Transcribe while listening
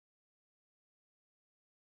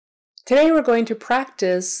Today we're going to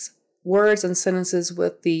practice words and sentences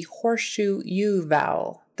with the horseshoe U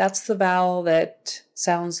vowel. That's the vowel that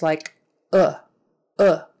sounds like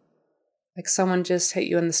like someone just hit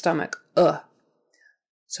you in the stomach,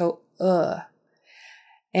 So,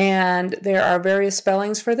 And there are various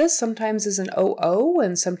spellings for this. Sometimes it's an O-O,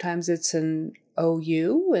 and sometimes it's an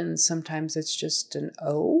O-U, and sometimes it's just an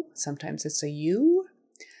O. Sometimes it's a U.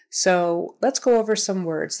 So let's go over some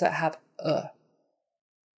words that have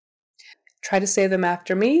Try to say them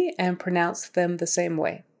after me and pronounce them the same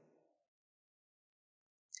way.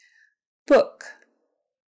 Book,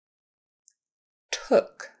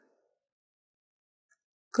 took,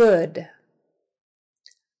 good,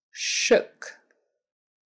 shook,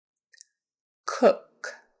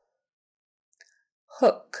 cook,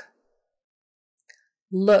 hook,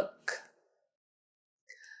 look,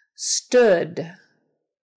 stood,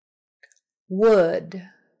 would,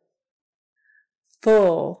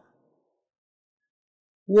 full,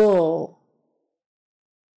 wool,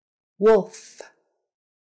 wolf,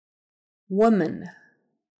 woman,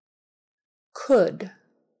 could,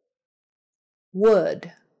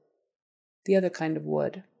 would, the other kind of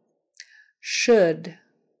wood, should,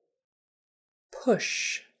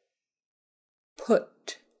 push,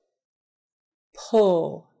 put,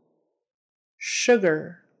 pull,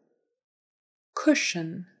 sugar,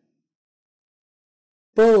 cushion,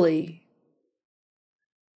 bully,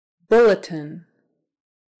 bulletin,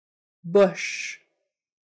 bush,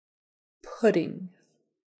 pudding.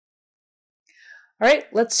 All right,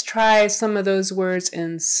 let's try some of those words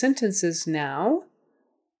in sentences now.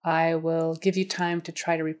 I will give you time to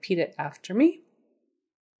try to repeat it after me.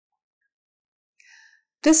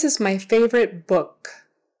 This is my favorite book.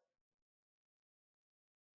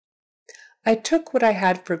 I took what I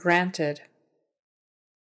had for granted.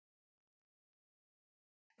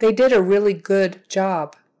 They did a really good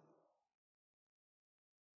job.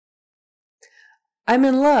 I'm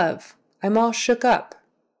in love. I'm all shook up.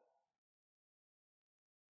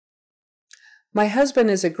 My husband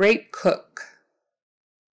is a great cook.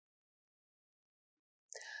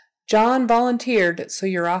 John volunteered, so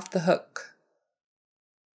you're off the hook.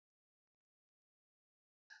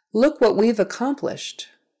 Look what we've accomplished.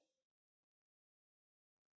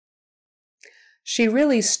 She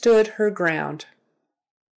really stood her ground.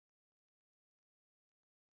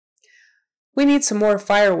 We need some more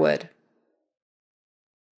firewood.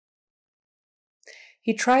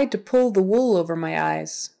 He tried to pull the wool over my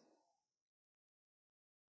eyes.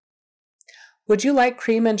 Would you like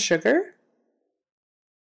cream and sugar?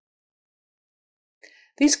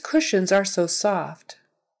 These cushions are so soft.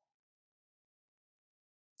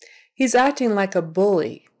 He's acting like a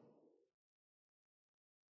bully.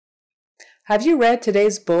 Have you read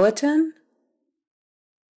today's bulletin?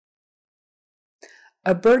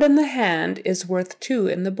 A bird in the hand is worth two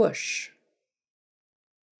in the bush.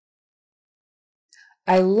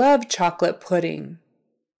 I love chocolate pudding.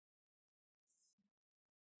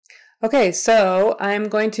 Okay, so I'm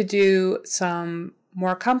going to do some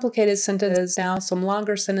more complicated sentences now, some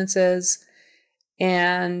longer sentences,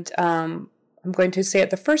 and I'm going to say it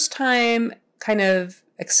the first time, kind of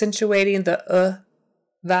accentuating the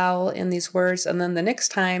vowel in these words, and then the next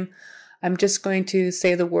time I'm just going to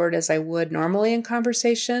say the word as I would normally in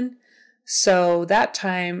conversation. So that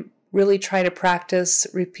time, really try to practice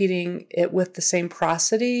repeating it with the same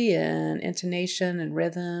prosody and intonation and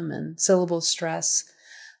rhythm and syllable stress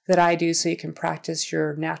that I do, so you can practice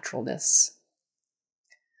your naturalness.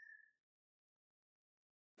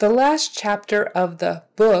 The last chapter of the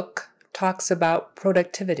book talks about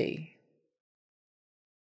productivity.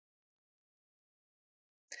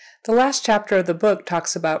 The last chapter of the book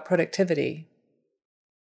talks about productivity.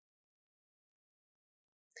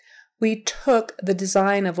 We took the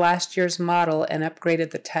design of last year's model and upgraded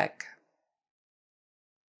the tech.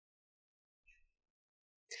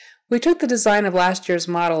 We took the design of last year's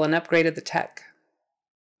model and upgraded the tech.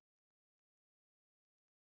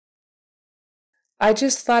 I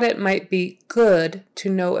just thought it might be good to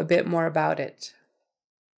know a bit more about it.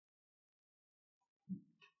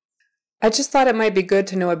 I just thought it might be good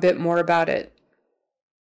to know a bit more about it.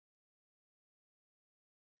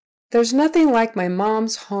 There's nothing like my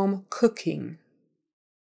mom's home cooking.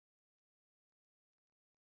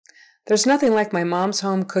 There's nothing like my mom's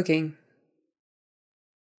home cooking.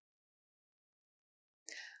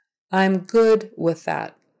 I'm good with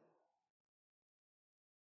that.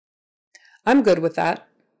 I'm good with that.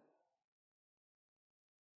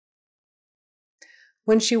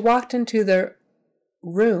 When she walked into the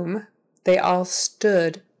room, they all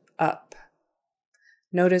stood up.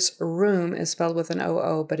 Notice room is spelled with an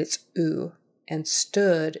O-O, but it's oo, and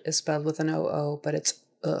stood is spelled with an O-O, but it's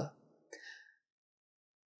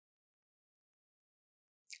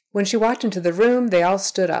When she walked into the room, they all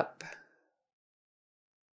stood up.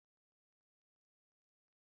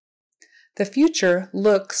 The future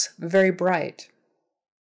looks very bright.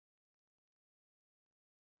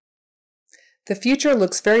 The future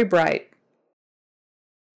looks very bright.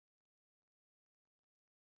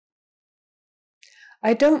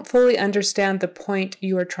 I don't fully understand the point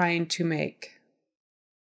you are trying to make.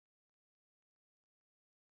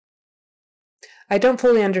 I don't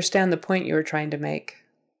fully understand the point you are trying to make.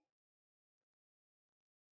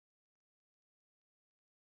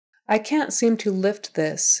 I can't seem to lift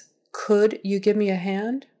this. Could you give me a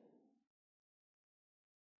hand?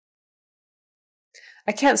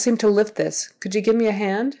 I can't seem to lift this. Could you give me a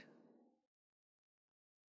hand?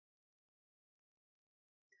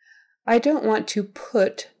 I don't want to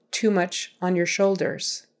put too much on your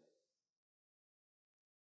shoulders.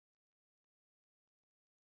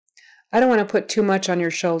 I don't want to put too much on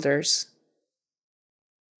your shoulders.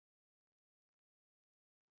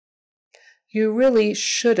 You really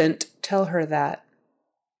shouldn't tell her that.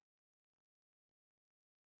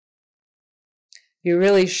 You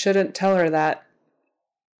really shouldn't tell her that.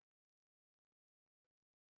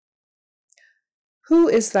 Who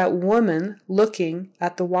is that woman looking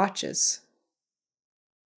at the watches?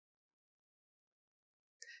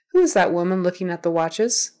 Who is that woman looking at the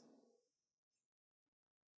watches?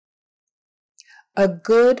 A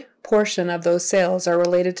good portion of those sales are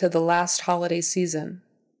related to the last holiday season.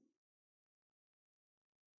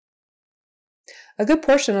 A good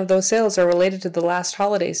portion of those sales are related to the last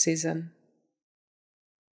holiday season.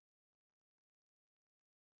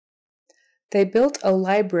 They built a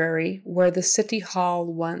library where the city hall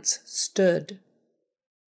once stood.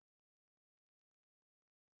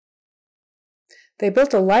 They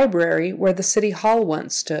built a library where the city hall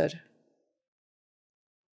once stood.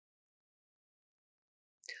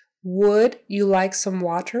 Would you like some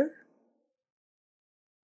water?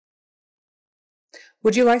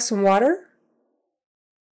 Would you like some water?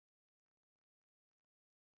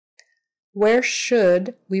 Where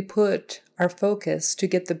should we put our focus to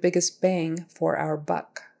get the biggest bang for our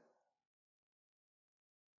buck?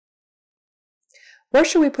 Where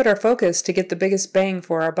should we put our focus to get the biggest bang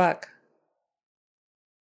for our buck?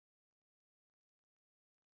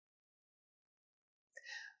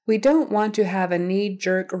 We don't want to have a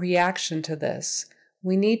knee-jerk reaction to this.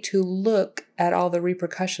 We need to look at all the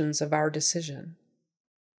repercussions of our decision.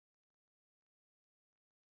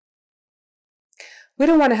 We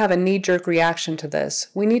don't want to have a knee-jerk reaction to this.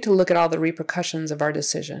 We need to look at all the repercussions of our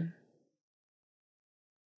decision.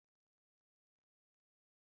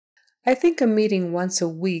 I think a meeting once a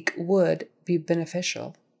week would be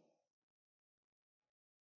beneficial.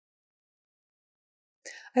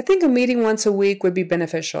 I think a meeting once a week would be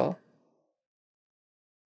beneficial.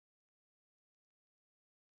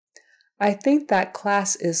 I think that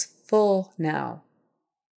class is full now.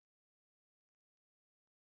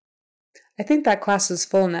 I think that class is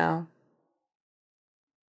full now.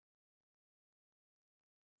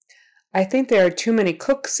 I think there are too many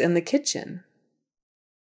cooks in the kitchen.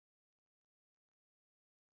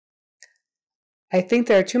 I think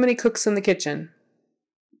there are too many cooks in the kitchen.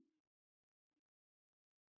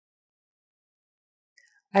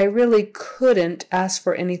 I really couldn't ask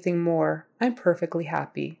for anything more. I'm perfectly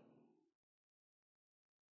happy.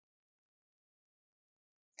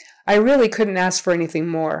 I really couldn't ask for anything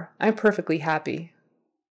more. I'm perfectly happy.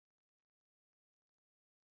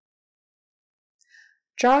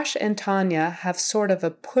 Josh and Tanya have sort of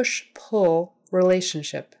a push-pull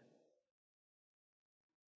relationship.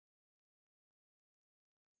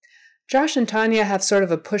 Josh and Tanya have sort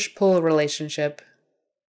of a push-pull relationship.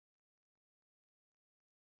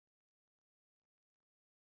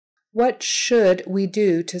 What should we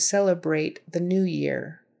do to celebrate the new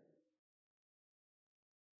year?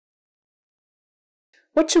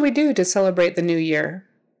 What should we do to celebrate the new year?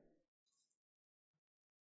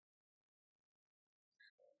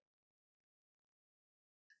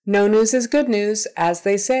 No news is good news, as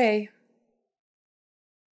they say.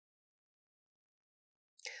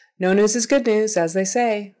 No news is good news, as they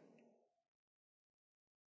say.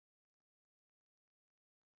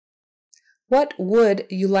 What would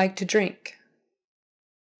you like to drink?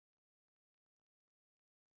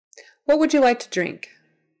 What would you like to drink?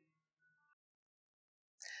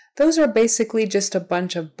 Those are basically just a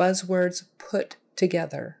bunch of buzzwords put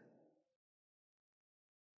together.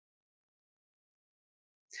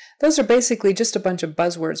 Those are basically just a bunch of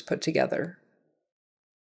buzzwords put together.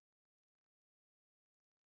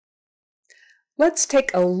 Let's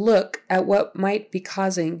take a look at what might be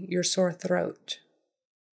causing your sore throat.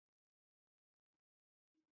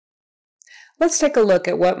 Let's take a look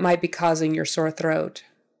at what might be causing your sore throat.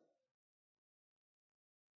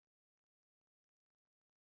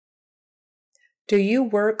 Do you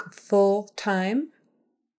work full time?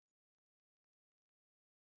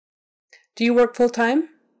 Do you work full time?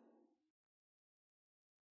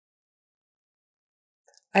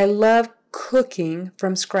 I love cooking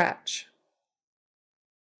from scratch.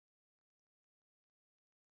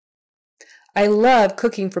 I love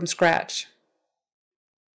cooking from scratch.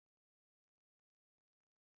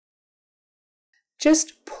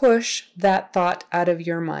 Just push that thought out of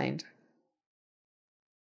your mind.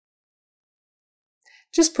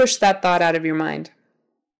 Just push that thought out of your mind.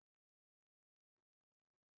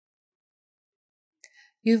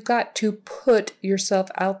 You've got to put yourself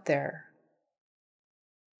out there.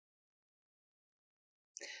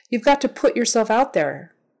 You've got to put yourself out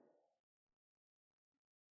there.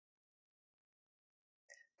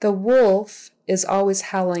 The wolf is always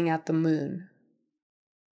howling at the moon.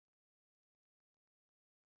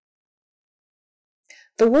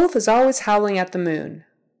 The wolf is always howling at the moon.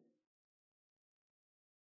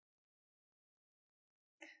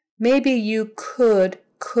 Maybe you could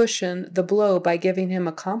cushion the blow by giving him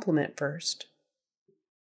a compliment first.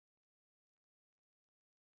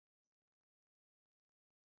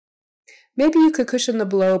 Maybe you could cushion the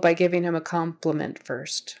blow by giving him a compliment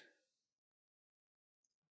first.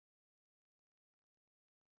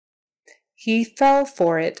 He fell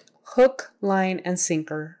for it, hook, line, and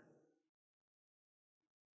sinker.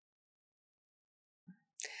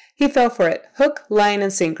 He fell for it, hook, line,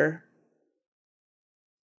 and sinker.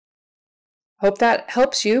 Hope that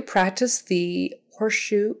helps you practice the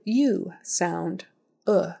horseshoe U sound,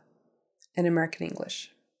 in American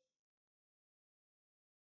English.